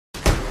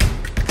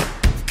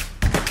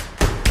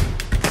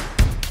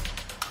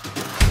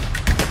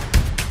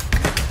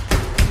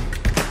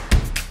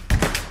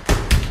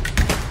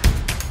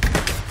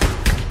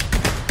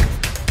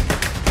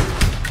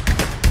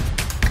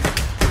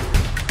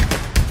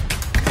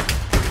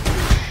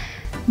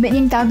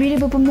Menying tabiri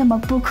bupumna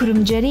magpu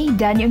kurumjari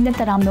Daniel na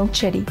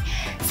taramnokchari.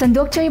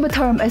 Sandokchari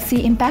bathoram asi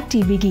Impact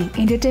TV gi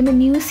entertainment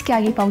news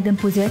kyagi pawdam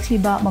puzek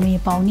liba Mami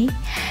Pauni.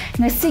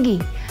 Ngasigi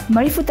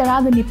Marifu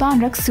taraga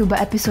nipan rak suba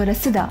episode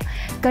asida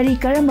kari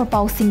karama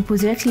paw sing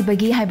puzek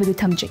libagi haibadu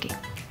thamjagi.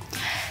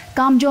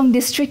 Kamjong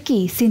district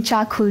ki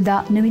Sincha Khulda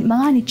numit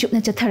mangani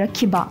chupna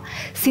chatharakhiba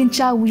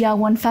Sincha Wiya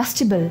One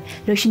Festival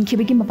loishin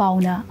kibigi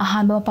mapauna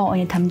ahanba mapaw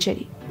oina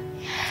thamjari.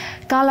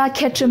 Kala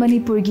Khetra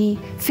Manipur gi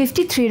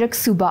 53 rak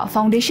suba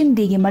foundation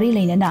day gi mari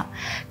leinana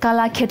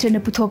Kala Khetra na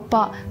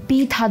puthokpa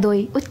pi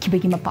thadoi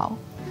utkibagi mapaw.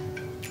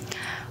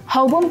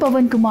 Haubam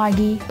Pavan Kumar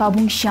gi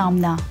Pabung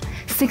Shyamna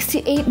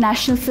 68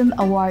 National Film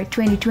Award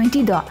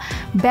 2020 da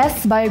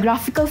Best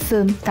Biographical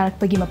Film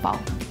tarakpagi mapaw.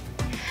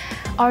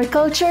 Our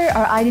culture,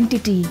 our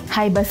identity,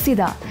 haiba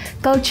sida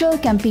cultural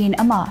campaign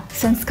ama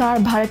Sanskar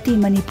Bharati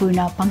Manipur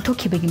na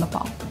pangthokibagi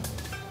mapaw.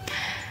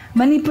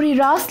 Manipuri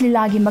Ras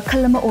Lilagi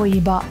Makhalama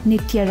Oiba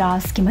Nitya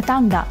Ras ki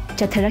matangda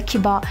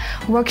chatharakhiba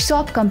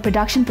workshop cum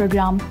production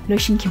program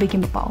loishin kibagi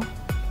mapaw.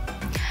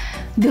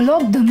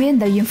 Dulog Dumen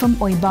da yumfam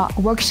oiba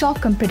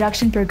workshop cum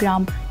production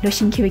program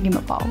loishin kibagi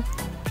mapaw.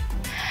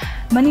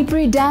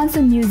 Manipuri dance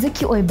and music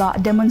ki oiba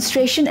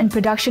demonstration and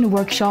production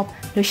workshop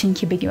loishin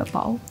kibagi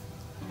mapaw.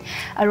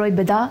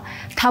 Aroibada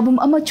Thabum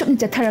ama chupni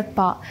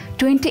chatharakpa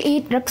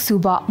 28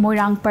 Raksuba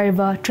Moirang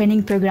Parva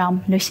training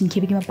program loishin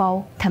kibagi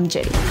mapaw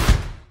thamjari.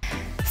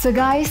 So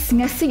guys,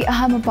 ngasig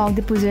aham mapaw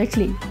de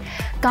puzrekli.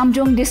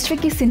 Kamjong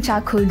district ki Sincha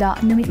Khulda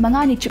numit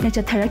mangani chupna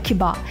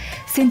chatharakhiba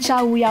Sincha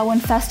Wiya One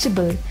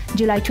Festival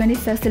July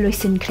 21st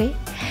loisin kre.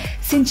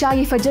 Sincha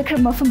gi fajakhr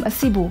mafum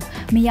asibu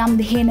miyam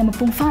de hena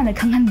mapungfa na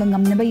khanghanba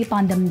ngamnaba gi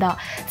pandamda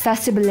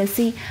festival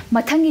asi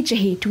mathangi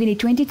chahi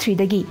 2023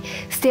 dagi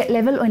state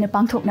level oina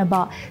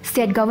pangthoknaba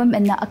state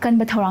government na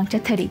akanba thorang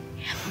chathari.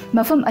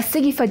 Mafam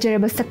asigi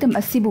fajaraba saktam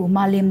asibu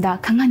malemda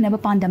khanghanaba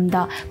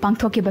pandamda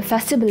pangthokiba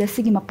festival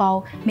asigi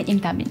mapaw miting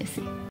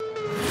taminasi.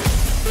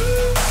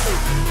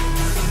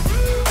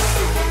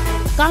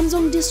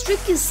 Kamjong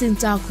district ki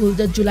Sincha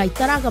Khulda July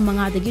taraga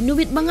mangadagi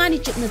numit mangani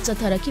chupna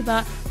chatharakiba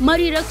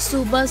marirak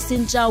suba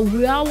Sincha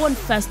Wiya One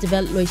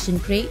Festival loishin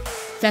kre.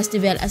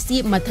 Festival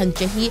asi mathang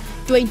chahi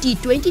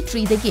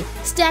 2023 dagi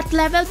state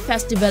level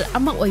festival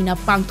ama oina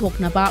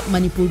pangthoknaba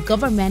Manipur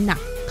government na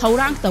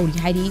thaurang tauri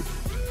hairi.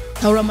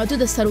 Thauram adu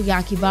da saruk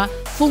yakiba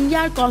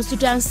Fungyar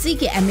constituency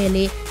ki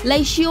MLA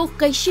Laishio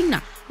Kaishingna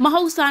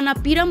Mahausana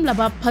Piram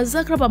Laba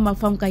Pazakraba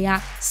Mafam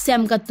Kaya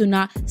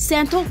Semgatuna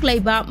Santok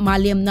Laiba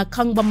Maliam na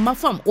Kangbam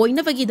Mafam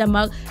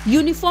Oinavagidamak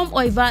Uniform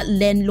Oiva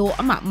Len Law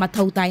Ama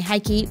Matautai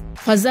Haiki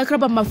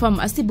Pazakraba Mafam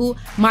Asibu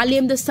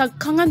Maliam the Sak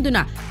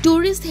Kanganduna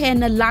Tourist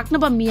Hena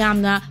Laknaba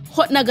Miamna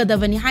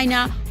Hotnagadavani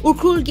Haina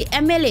Ukrulgi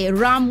MLA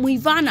Ram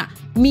Muivana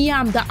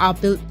Miam the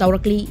Apil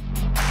Taurakli.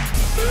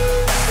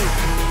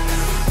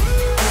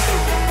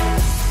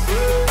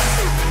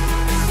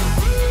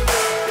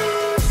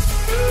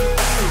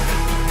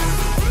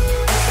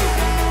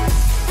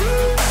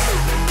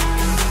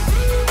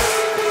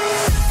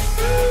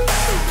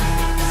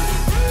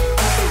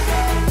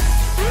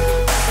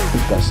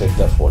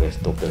 Sector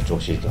forest Dr.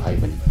 Joshi to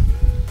Haibani.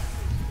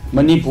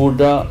 Manipur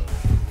da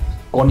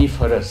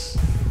coniferous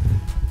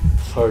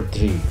fir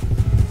tree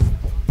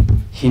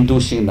Hindu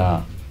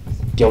singna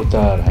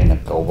Pyautar haina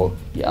kaubo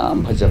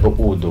yam phajaba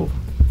udu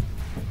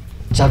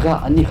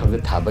jaga ani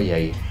khagda thaba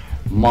yai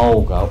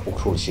mauga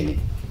ukhru sini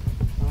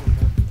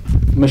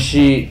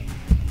mashi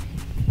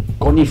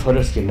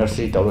coniferous ki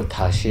nursery tawra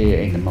thashe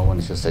aina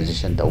mawan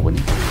suggestion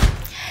tawbani.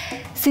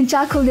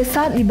 Sincha Khulda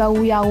sat liba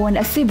Wiya One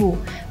asibu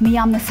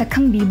miyamna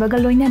sakhang bibaga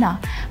loinana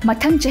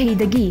mathang chahi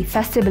dagi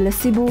festival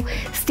asibu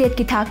state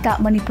ki thakta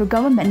Manipur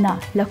government na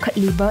lakhat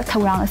liba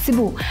thaurang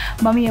asibu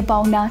Mami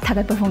Pauna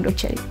thagat perform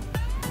dokchari.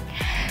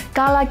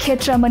 Kala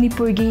Khetra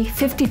Manipur gi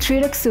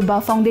 53 rak suba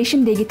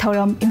foundation day gi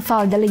thoram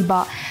Imphal da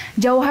liba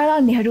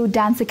Jawaharlal Nehru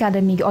Dance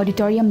Academy gi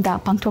auditorium da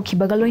pangthokhi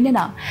baga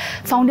loinana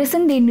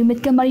foundation day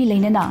numit ka mari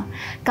leinana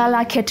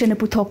Kala Khetra na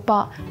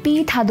puthokpa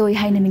pi thadoi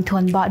haina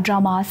mingthonba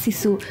drama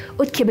sisu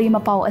utkhibai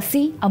mapaw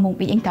asi among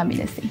pi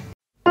engtaminasi.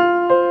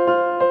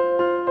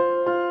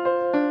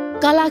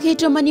 Kala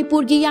Khetra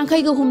Manipur gi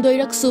Yankhai ga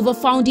humdoirak suba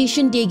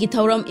foundation day gi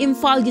thoram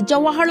Imphal gi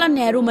Jawaharlal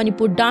Nehru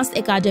Manipur Dance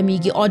Academy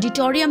gi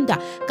auditorium da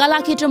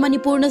Kala Khetra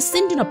Manipur na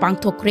sinduna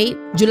pangthokre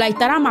July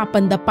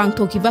 18 da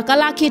pangthokiba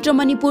Kala Khetra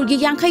Manipur gi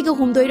Yankhai ga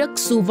humdoirak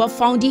suba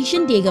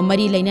foundation day ga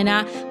mari leinana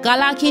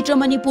Kala Khetra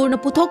Manipur na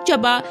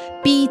puthokchaba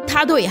pi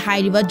thadoi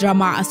hairiba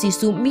drama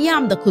asisu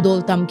miyam da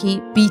khudol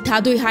tamki pi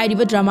thadoi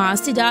hairiba drama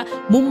asida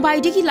Mumbai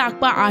dagi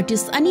lakpa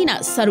artist anina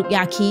saruk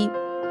yakhi.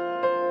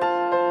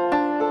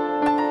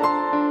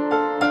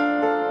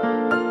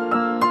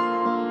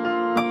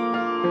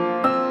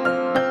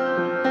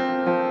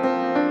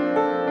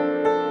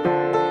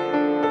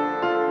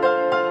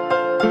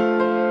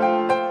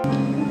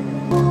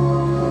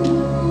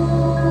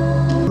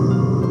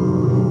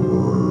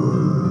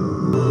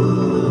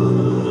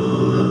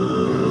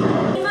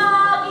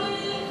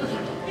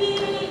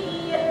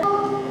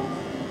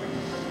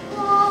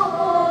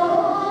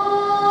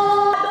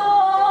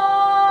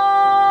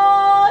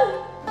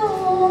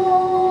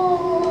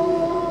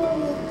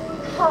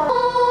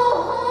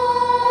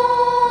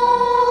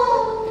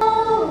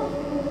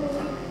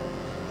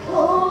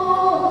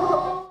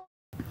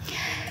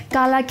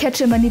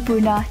 Khetra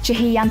Manipurna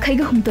Chahi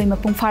Yankaiga Humtoi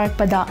Mapung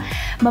Farakpada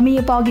Mami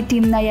Mapao gi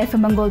team na Yafa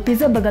Mangol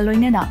Pizza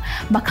Bagaloinana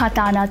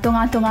Makhatana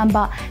Tonga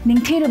Tongamba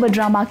Ningthiraba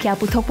drama kya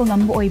puthokpa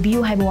ngambu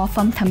oibiu haiba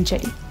wafam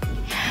thamjari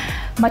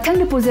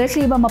Mathangda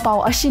puzarliba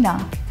Mapao Ashina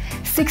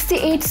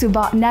 68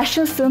 Suba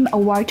National Film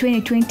Award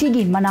 2020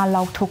 gi mana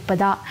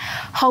lauthokpada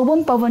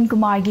Haubam Pawan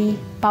Kumar gi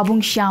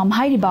Pabung Shyam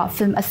hairiba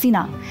film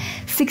asina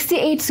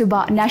 68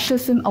 Suba National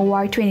Film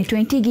Award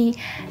 2020 gi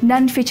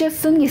non-feature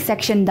film gi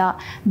section da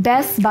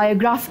Best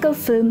Biographical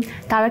Film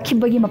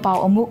tarakhibagi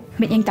Mapao amu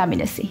miyeng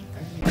taminasi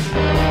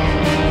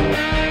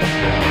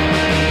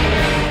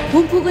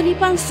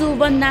Humpuganipan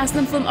Suba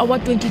National Film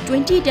Award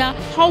 2020 da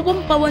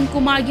Haubam Pawan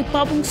Kumar gi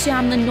Pabung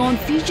Shyam na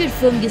non-featured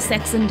film gi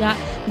section da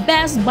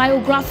Best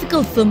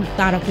Biographical Film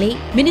tarakle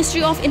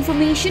Ministry of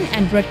Information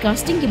and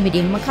Broadcasting gi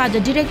meeting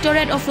Makada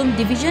Directorate of Film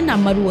Division na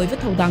maruoiba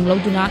thodang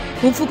lauduna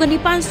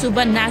Humpuganipan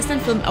Suba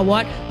National Film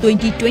Award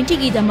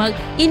 2020 gi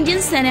damak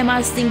Indian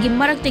cinema singi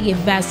maraktagi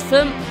Best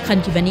Film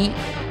khankibani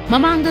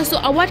Mamangda so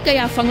award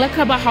kaya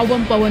fanglakraba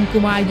Haubam Pawan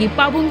Kumar gi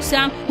Pabung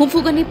Shyam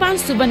Humpuganipan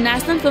Suba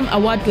National Film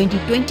Award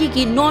 2020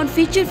 gi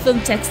non-featured film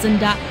section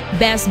da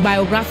Best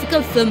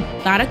Biographical Film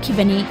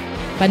tarakhibani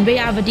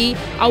Panbayavadi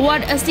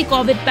award asi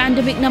COVID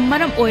pandemic na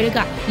maram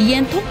oiraga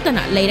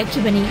yenthokdana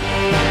leirakhibani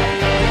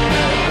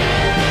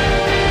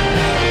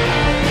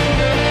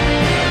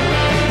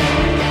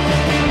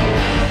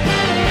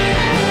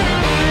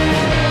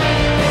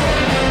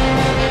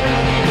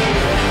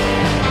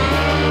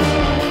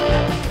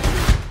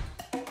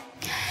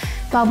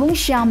Pabung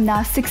Shyam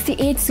na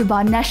 68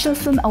 Suba National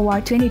Film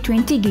Award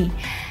 2020 gi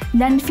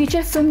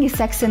non-feature film gi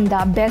section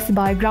da Best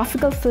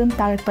Biographical Film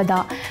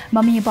tarakpada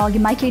Mami Mapao gi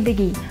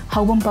maikidagi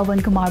Haubam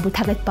Pawan Kumar bu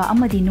thagatpa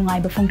amadi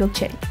nungaiba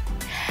phongdokchari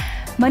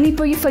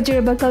Manipuri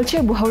fajaraba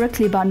culture bu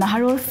haurakliba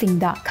naharol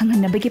singda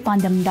khanghanabagi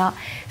pandamda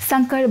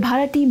Sankar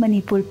Bharati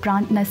Manipur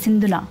Prant na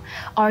sinduna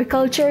Our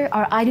Culture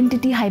Our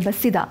Identity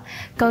haibasida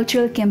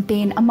cultural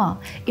campaign ama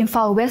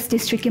Imphal West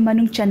District ki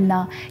manung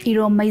channa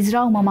Irom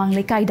Maizrao mamang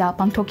lekaida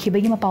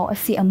pangthokhibagi Mapao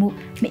asi amu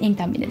mieng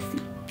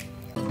taminasi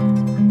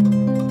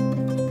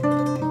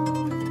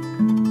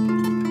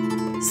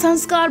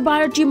Sanskar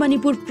Bharati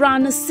Manipur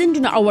Prana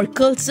Sinduna Our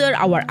Culture,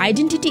 Our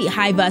Identity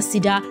Haiva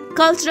Sida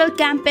Cultural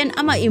Campaign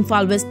Ama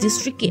Imphal West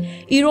District ki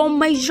Irom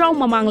Maizrao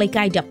mamang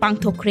lekai da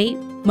pangthokre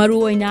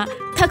Maruoina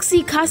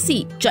Thaksi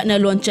Khasi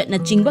Chatna Lon Chatna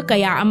Jingba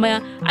Kaya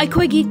Ama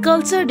Aikhoigi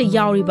Culture da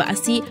yauriba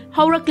asi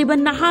Haurakliba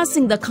Naha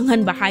Sing da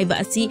Khanghanba Haiva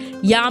asi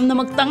Yamna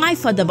Magtangai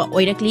Fadaba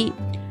Oirakli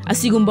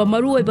Asigumba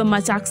maruoiba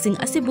machaksing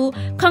asibu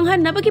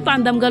khanghanabagi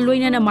pandamga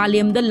loinana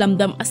malemda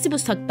lamdam asibu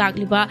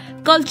saktakliba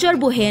culture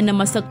bu hena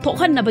masak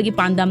thokhanabagi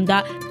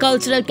pandamda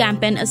cultural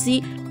campaign asi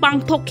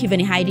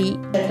pangthokhibani hairi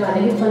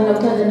sarkari fund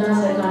lathadana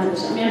sarkar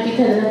samya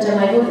pithadana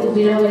chamaibo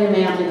ubirawale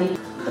mayamni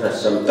khara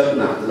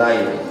samtakna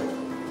laina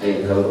ai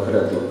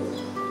khara tu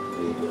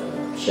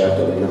share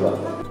to naba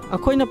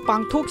akoina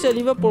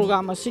pangthokchariba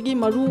program asigi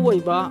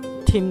maruoiba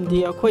theme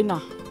di akoina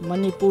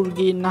Manipur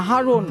gi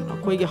naharon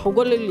akoi gi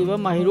hogolliba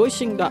mahiroi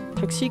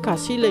thaksi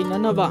khasi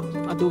leinanaba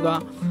aduga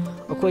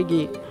akoi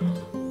gi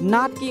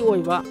nat ki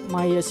oiba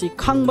mai asi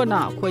khangbana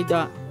akoi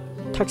da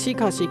thaksi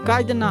khasi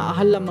kaidana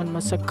ahalaman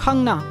masak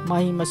khangna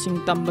mai masing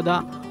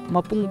tambada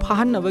mapung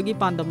phahanaba gi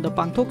pandam da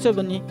pangthok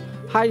chabani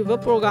haiba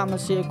program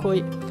ase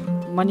akoi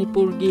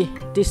Manipur gi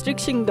district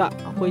singda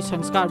akoi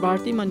Sanskar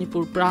Bharati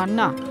Manipur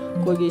Prana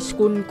akoi gi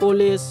school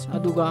college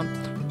aduga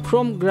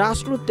from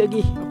grassroots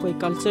tagi akoi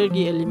culture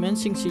gi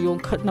elements sing si yong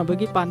khatna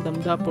bagi pandam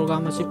da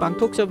program asi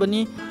pangthok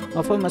chabani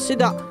mafam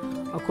asida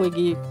akoi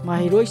gi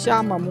mahiroi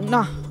sa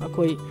mamungna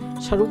akoi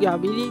saruk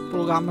yabiri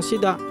program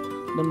asida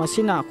da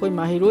masina akoi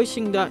mahiroi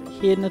singda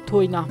hena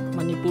thoina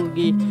Manipur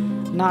gi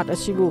nat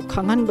asibu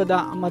khanghan bada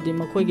amadi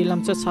makoi gi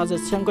lamcha saja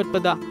semgat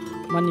bada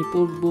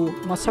Manipur bu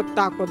masak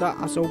takpada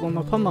asogo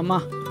mafam ama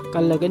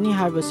kallagani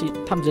habasi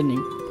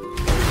thamjaning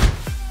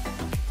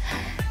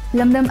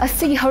lamdam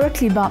asigi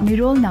haurakliba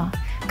mirolna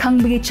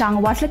Khangbagi chang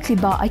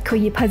watlakliba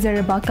aikhoyi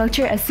phajaraba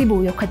culture asibu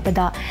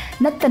yokhatpada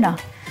nattana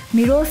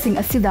mirol sing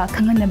asida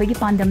khanghanabagi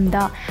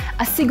pandamda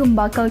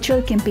asigumba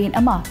cultural campaign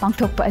ama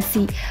pangthokpa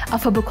asi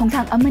afabu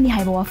khongthang amani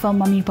haiba wafam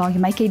Mami Mapao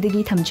gi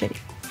maikaidagi thamjari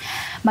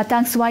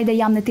matang swaida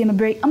yamna tema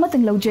break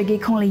amatang lojage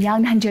khongla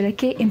yang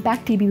hanjarake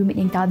Impact TV bu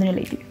mieng tadana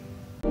lebi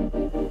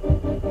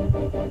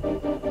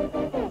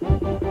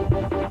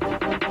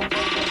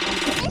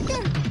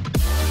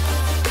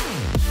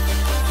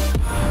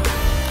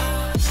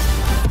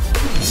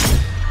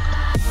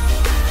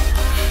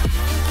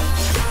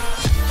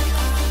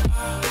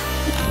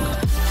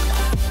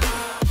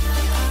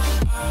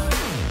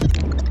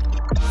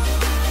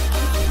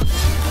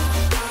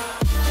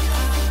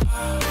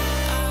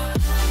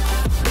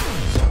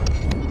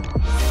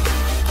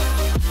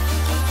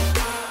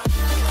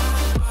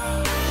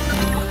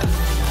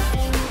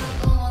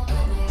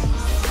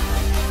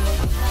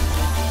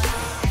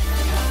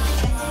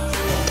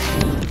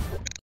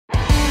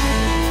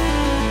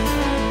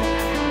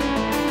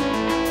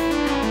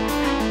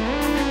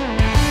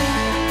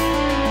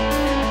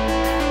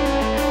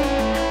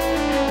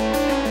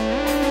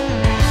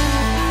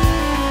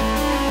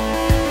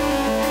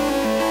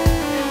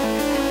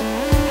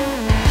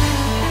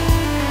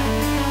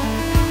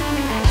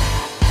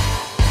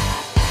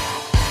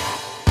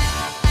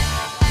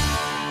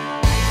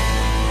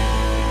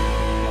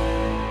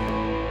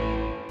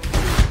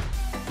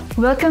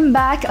Welcome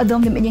back.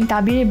 Adom dim inyang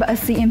tabiriba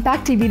asi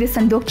Impact TV de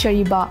sandok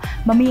chariba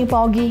Mami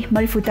Paugi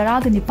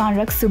Marifutara de Nipan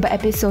rak suba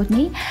episode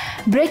ni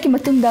break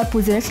matungda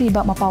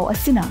puzirakliba Mapao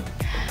asina.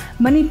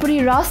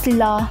 Manipuri Ras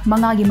Lila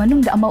mangagi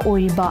manungda ama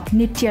oriba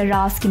Nitya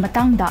Ras ki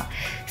matangda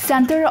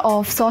Center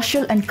of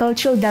Social and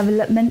Cultural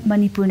Development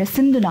Manipur na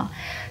sinduna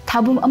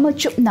Thabum ama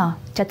chupna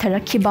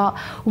chatharakiba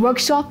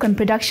workshop and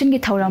production ki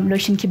thauram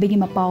loishin ki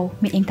begi Mapao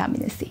mi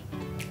ingtaminasi.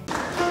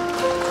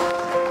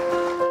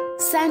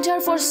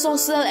 Center for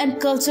Social and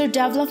Cultural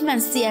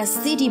Development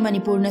CSCD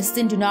Manipur na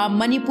sinduna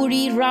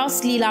Manipuri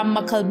Ras Lila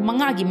Makal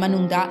Mangagi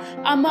Manungda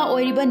ama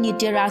oiriba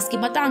Nitya Ras ki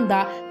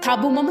matangda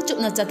thabum ama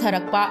chupna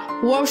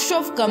chatharakpa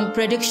workshop cum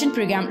production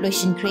program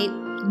loishin kre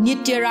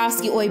Nitya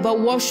Ras ki oiba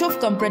workshop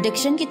cum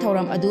production ki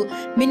thoram adu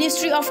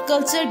Ministry of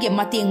Culture ge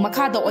mateng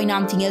makhada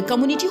oinam thingel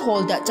community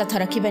hall da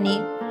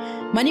chatharakibani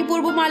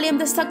Manipur bu malem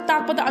da sak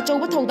takpada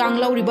achauba thodang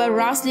lauriba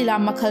Ras Lila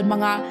Makhal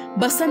Manga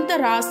Basanta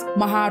Ras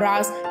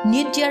Maharas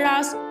Nitya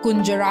Ras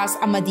Kunja Ras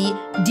amadi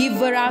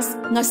Divya Ras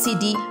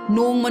ngasidi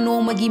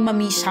nong magi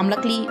mami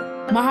shamlakli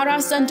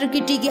Maharashtra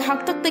Antarkiti gi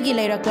haktaktagi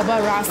lairaklaba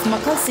Ras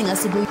Makhal sing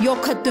asibu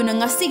yokhattuna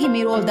ngasigi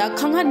mirolda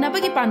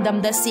khanghanabagi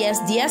pandamda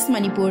CSDS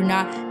Manipur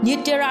na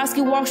Nitya Ras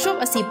ki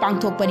workshop asi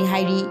pangthokpani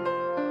hairi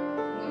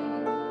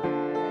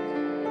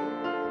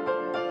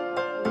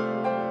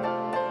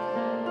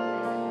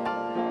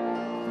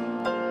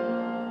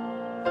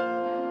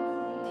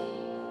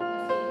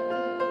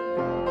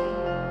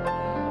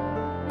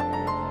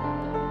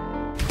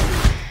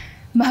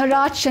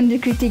Maharaj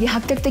Chandrakriti ki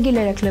haktaktagi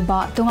laraklaba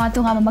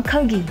tonga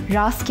makhalgi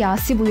ras kya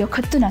sibu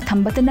yokhattuna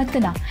thambata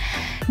natana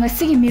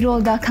ngasigi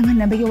mirolda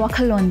khanghanabagi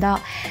wakhalonda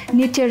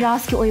Nitya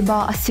Ras ki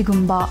oiba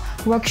asigumba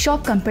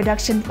workshop cum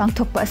production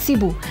pangthokpa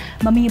asibu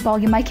Mami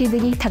Paugi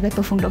maikidagi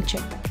thagatpa phungdokche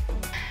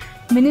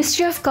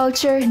Ministry of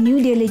Culture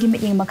New Delhi gi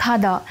meeting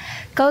makhada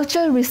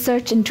Cultural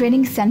Research and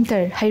Training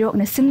Center hairok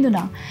na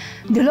sinduna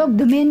dulog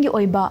domain gi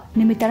oiba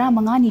nimitara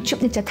mangani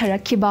chupni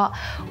chatharakiba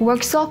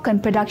workshop kan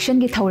production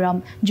gi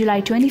thauram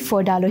July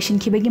 24 da loishin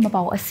kibagi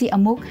Mapao asi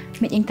amuk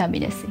meeting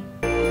taminasi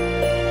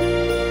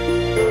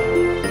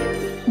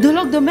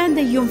Dulog domain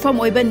de yumfam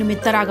oiba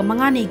nimitara ga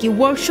mangani gi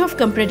workshop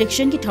kan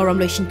production gi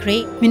thauram loishin kre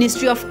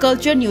Ministry of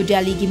Culture New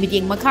Delhi gi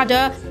meeting makhada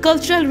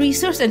Cultural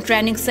Research and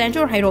Training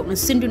Center hairok na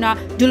sinduna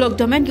dulog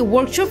domain gi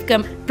workshop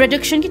kan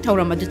production gi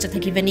thauram adu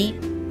chathakibani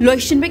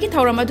Loishin begi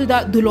thauram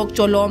da dulok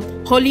cholom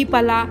Holi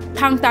pala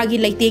thangtagi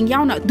leiteng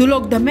yauna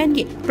dulok domain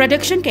gi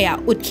production kaya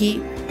utkhi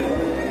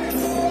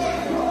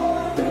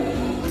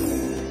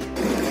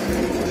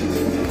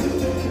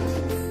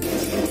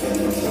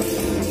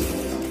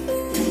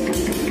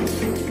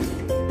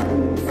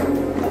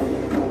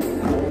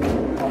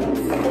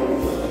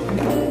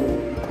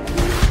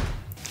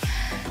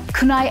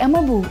Kunai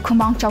amabu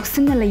kumang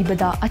choksinna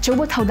leibada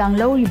achobo thaudang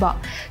lauriba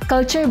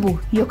culture bu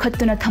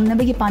yokhattuna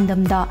thamnabagi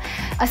pandamda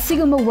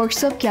asiguma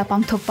workshop kya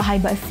pangthokpa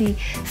haiba asi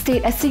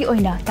state asigi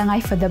oina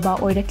tangai fadaba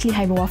oirakli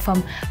haiba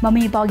wafam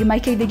Mami Paugi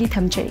maikaidagi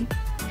thamchai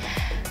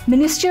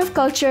Ministry of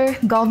Culture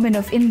Government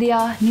of India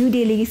New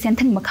Delhi gi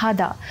senthang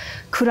makhada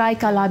Khurai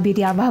Kala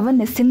Vidya Bhavan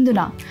na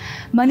sinduna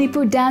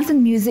Manipur Dance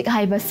and Music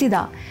haiba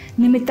sida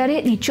nimitare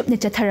ni chupne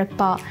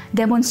chatharakpa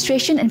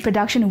demonstration and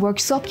production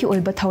workshop ki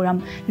oiba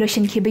thauram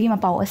loishin khibagi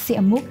Mapao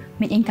asi amuk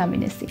meeting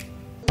taminasi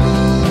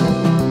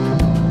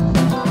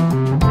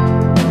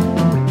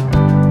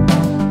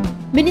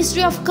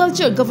Ministry of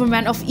Culture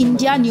Government of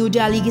India New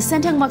Delhi gi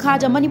senthang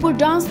makhada Manipur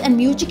Dance and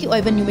Music ki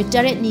oiba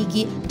nimitare ni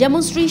gi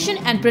demonstration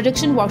and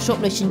production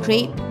workshop loishin kre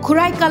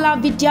Khurai Kala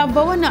Vidya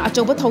Bhavan na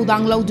achoba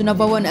thodang lauduna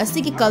bhavan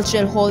asi ki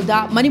cultural hall da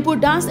Manipur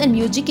Dance and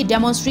Music ki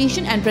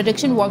demonstration and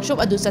production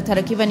workshop adu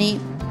satharakibani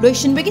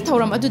loishin begi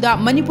thauram aduda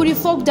Manipuri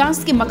folk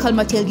dance ki makhal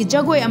mathel gi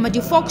jagoi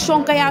amadi folk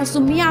song kaya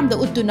sumiyam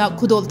da utuna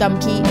khudol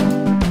tamki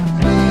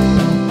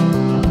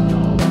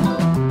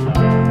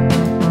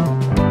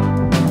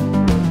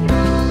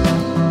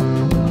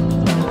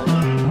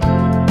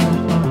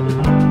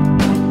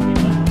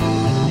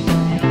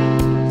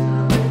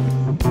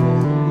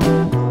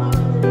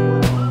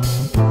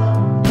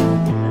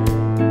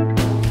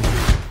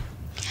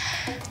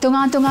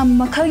Tonga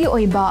makhalgi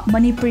oiba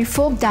Manipuri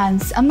folk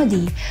dance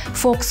amadi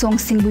folk song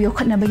singbu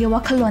yokhatnabagi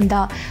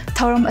wakhalonda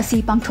thauram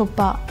asi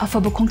pangthokpa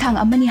afaba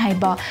khongthang amani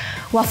haiba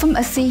wafam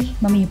asi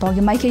Mami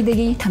Paugi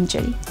maikaidagi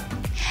thamjari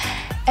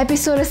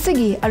episode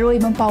asigi aroi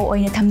Mapao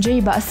oina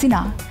thamjari ba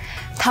asina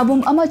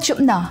thabum ama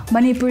chupna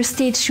Manipur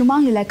State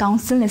Shumang Lila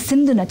Council na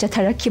sinduna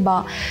chatharakiba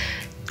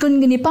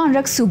Kungnipan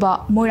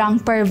Raksuba Morang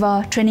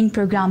Parva training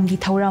program gi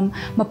thauram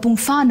mapung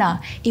fana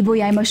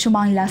iboyai ma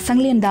Shumang la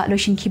sanglenda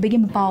loishin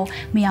khibagi Mapao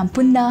miyam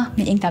punna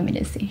mi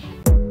engtaminasi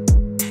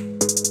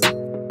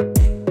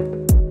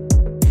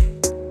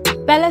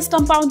Palace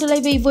compound lay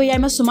iboyai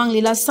ma Shumang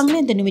lila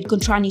sanglenda numit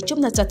kuntrani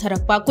chupna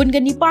chatharakpa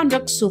kungnipan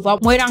raksuba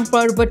Morang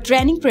Parva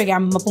training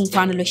program mapung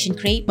fana loishin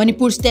kre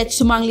Manipur State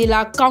Shumang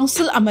Lila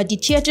Council amadi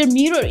theater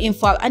mirror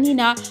infal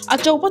anina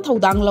achaupa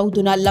thodang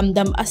lauduna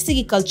lamdam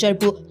asigi culture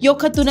bu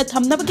yokhatuna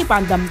thamnabagi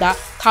pandamda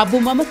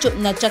थाबुम अमा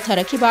चुपना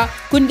चथरखिबा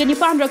कुनगनि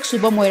पानरक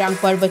सुबा मोइरांग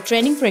पर्व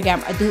training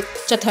programme अदु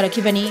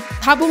चथरखिबनी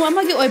थाबुम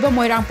अमागी ओइबा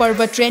मोइरांग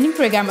पर्व training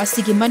programme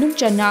असिगी मनुंग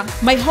चन्ना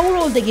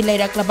मैहौरोल दगी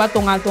लैरक्लबा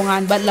तोंगाल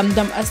तोंगानबा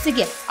लमदम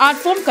असिगी art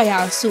form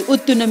कयासु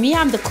उत्तुना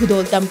मियाम the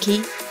खुदोल तमखी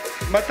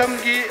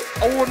मतमगी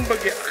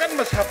अवोनबगी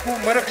अकन साफु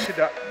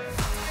मरक्सिदा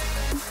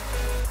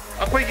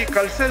अखोइगी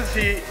culture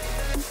सी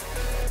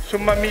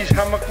सुम्मामी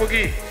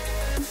सामक्पगी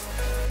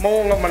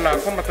मौंग अमा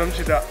लाखो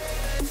मतमसिदा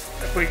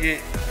अखोइगी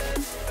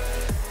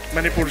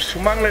मणिपुर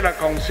सुमांग लेला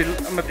काउंसिल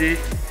अमदी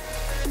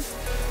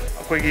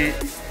अखोइगी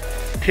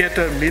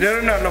थिएटर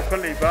मिरर ना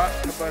लौखलैबा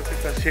थबासे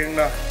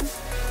तसेंगना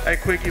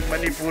अखोइगी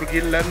मणिपुर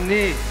की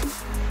लन्नी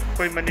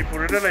कोई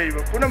मणिपुर दा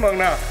लैबा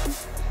पुनमंगना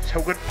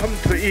सौगतफम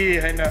थोई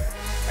हैना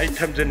आई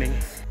थमजनिंग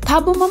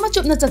थाबुम अमा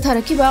चुपना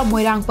चथरखिबा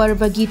मोइरांग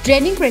पर्वगी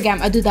ट्रेनिंग प्रोग्राम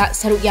अदुदा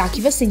सरुक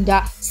याखिबा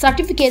सिंगदा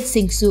सर्टिफिकेट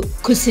सिंगसु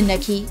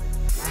खुसिनखी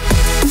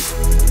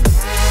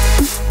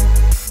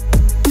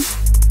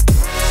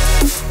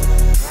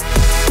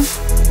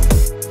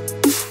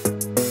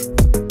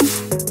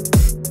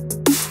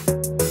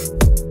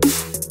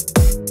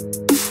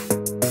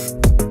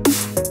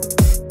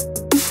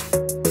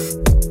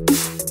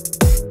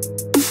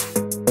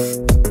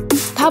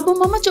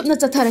थाबुम अमा चुपना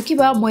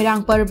चथरखिबा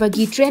मोइरांग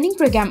पर्वगी ट्रेनिंग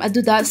प्रोग्राम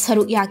अदुदा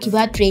सरुक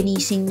याखिबा ट्रेनी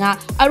सिंगना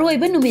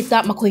अरोइबा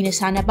नुमिता मखोइना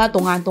सानबा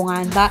तोंगान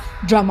तोंगानबा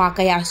drama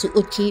कयासु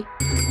उतखी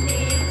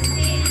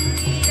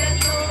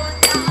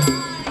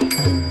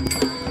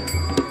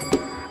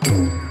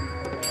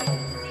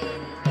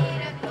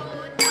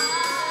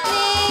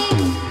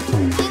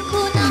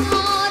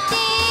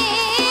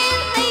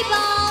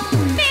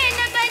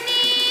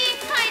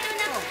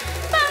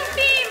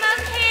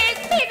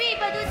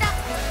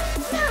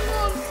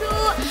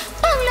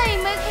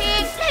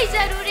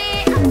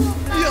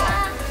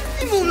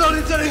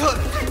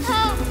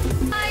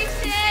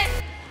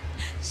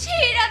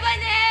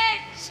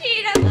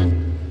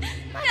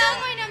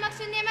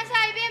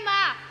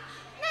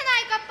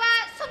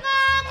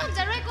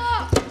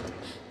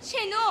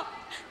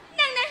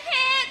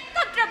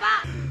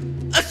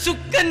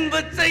Asukan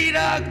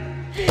bercairak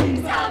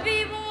Sabi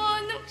mo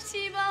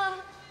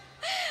nuksiba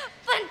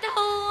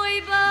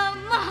Pantahoy ba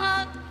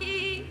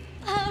mahaki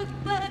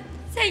Agba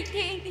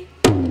sayteni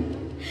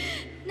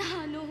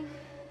Nano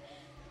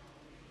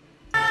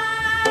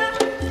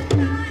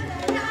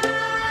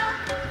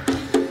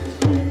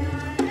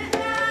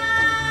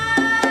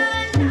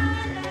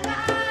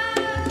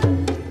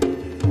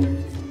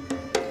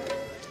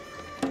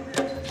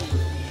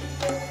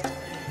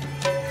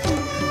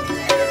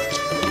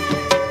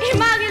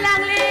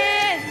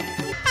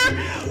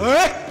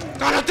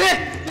Karate,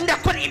 ndak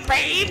kon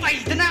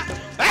ipai dana.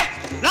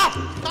 No,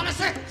 tolong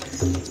se.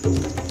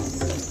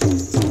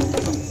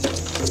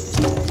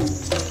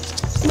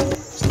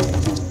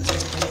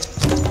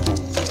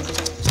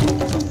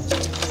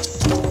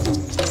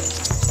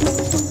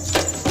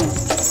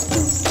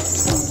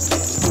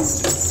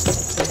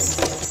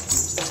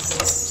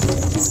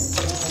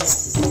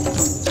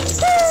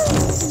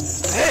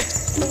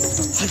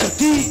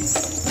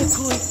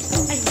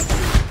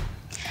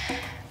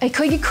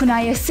 ꯑꯩꯈꯣꯏꯒꯤ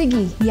ꯈꯨꯟꯅꯥꯏ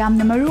ꯑꯁꯤꯒꯤ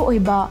ꯌꯥꯝꯅ ꯃꯔꯨ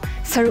ꯑꯣꯏꯕ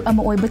ꯁꯔꯨꯛ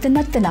ꯑꯃ ꯑꯣꯏꯕꯇ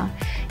ꯅꯠꯇꯅ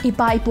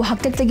ꯏꯄꯥ ꯏꯄꯨ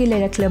ꯍꯥꯛꯇꯛꯇꯒꯤ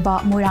ꯂꯩꯔꯛꯂꯕ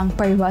ꯃꯣꯏꯔꯥꯡ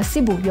ꯄꯔꯕ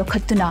ꯑꯁꯤꯕꯨ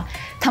ꯌꯣꯛꯈꯠꯇꯨꯅ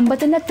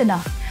ꯊꯝꯕꯇ ꯅꯠꯇꯅ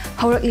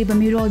ꯍꯧꯔꯛꯂꯤꯕ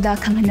ꯃꯤꯔꯣꯜꯗ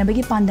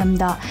ꯈꯪꯍꯟꯅꯕꯒꯤ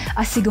ꯄꯥꯟꯗꯝꯗ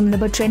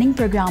ꯑꯁꯤꯒꯨꯝꯂꯕ ꯇ꯭ꯔꯦꯅꯤꯡ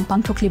ꯄ꯭ꯔꯣꯒ꯭ꯔꯥꯝ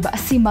ꯄꯥꯡꯊꯣꯛꯂꯤꯕ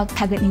ꯑꯁꯤꯃꯛ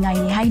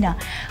ꯊꯥꯒꯠꯅꯤꯡꯉꯥꯏꯅꯤ ꯍꯥꯏꯅ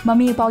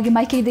ꯃꯃꯤ ꯃꯄꯥꯎꯒꯤ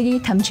ꯃꯥꯏꯀꯩꯗꯒꯤ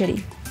ꯊꯝꯖꯔꯤ.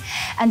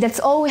 And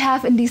that's all we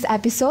have in this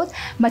episode.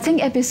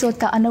 Mathing episode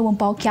ta anawang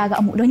pau kyaga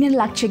amuk loina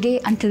lakchage.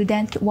 Until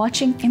then, keep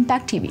watching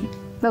Impact TV.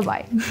 Bye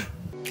bye.